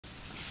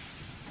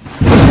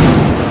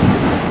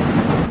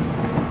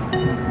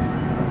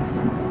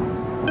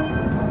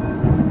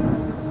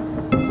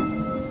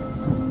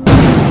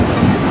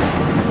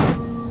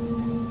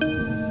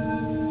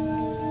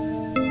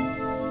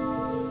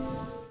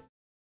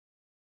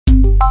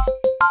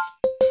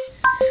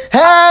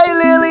Hey,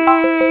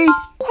 Lily!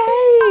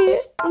 Hey,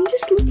 I'm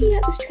just looking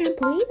at this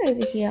trampoline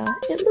over here.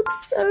 It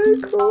looks so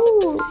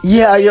cool.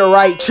 Yeah, you're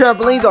right.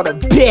 Trampolines are the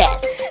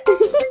best.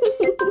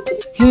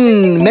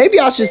 Maybe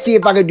I should see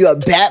if I can do a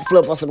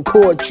backflip or some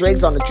cool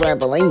tricks on the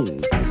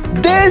trampoline.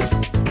 This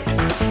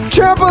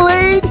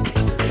trampoline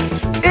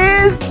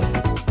is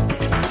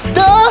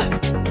the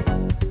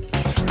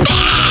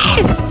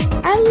best!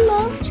 I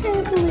love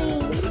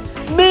trampolines.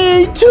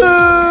 Me too!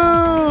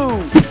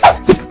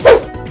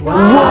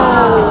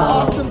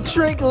 Wow! Awesome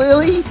trick,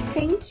 Lily.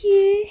 Thank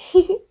you.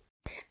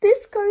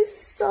 This goes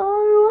so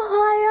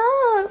high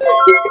up.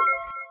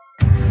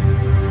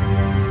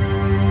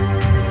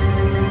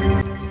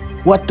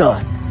 What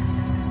the?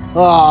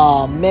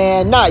 Oh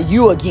man, not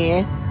you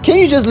again. Can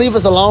you just leave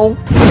us alone?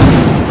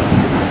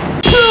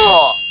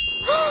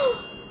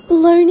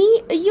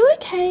 Bologni, are you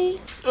okay?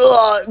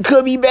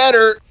 Could be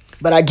better.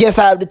 But I guess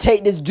I have to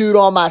take this dude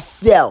on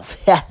myself.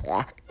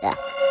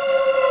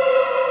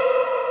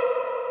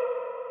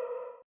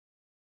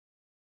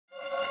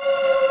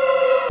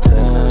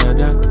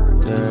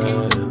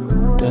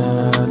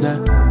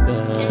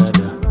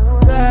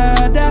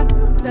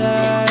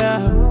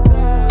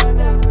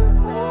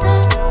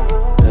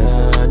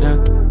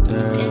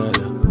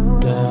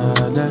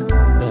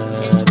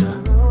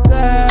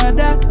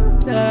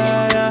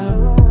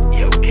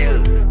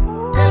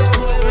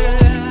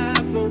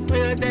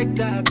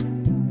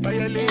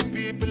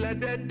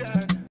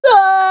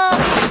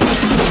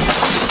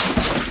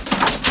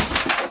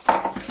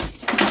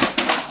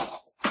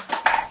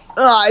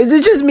 Is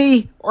it just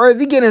me, or is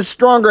he getting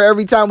stronger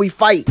every time we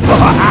fight?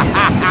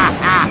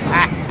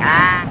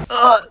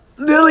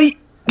 Lily,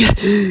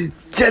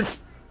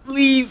 just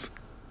leave.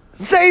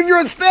 Save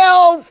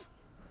yourself.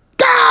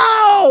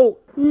 Go!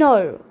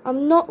 No,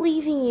 I'm not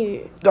leaving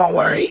you. Don't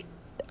worry,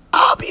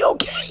 I'll be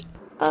okay.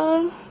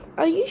 Are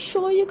you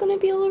sure you're gonna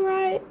be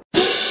alright?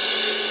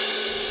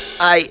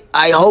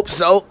 I hope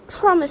so.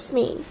 Promise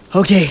me.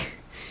 Okay,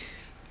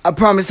 I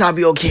promise I'll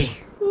be okay.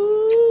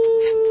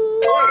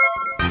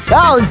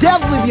 I'll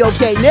definitely be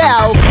okay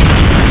now.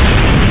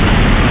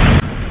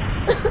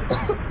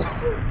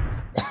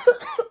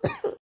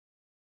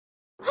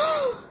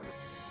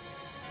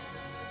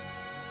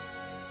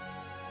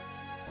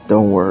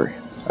 Don't worry,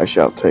 I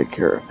shall take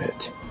care of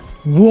it.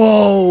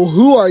 Whoa,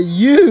 who are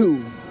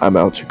you? I'm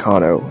El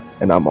Chicano,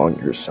 and I'm on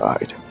your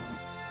side.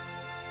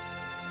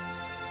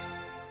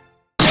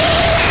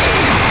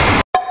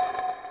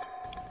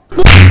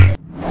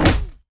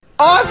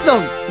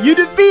 Awesome! You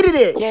defeated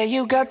it! Yeah,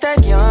 you got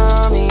that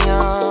yummy,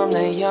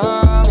 that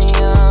yummy,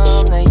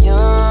 that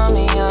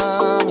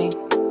yummy.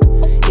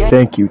 Yeah.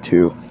 Thank you,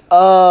 too.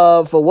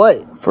 For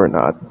what? For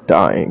not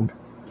dying.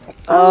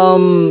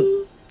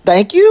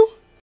 Thank you?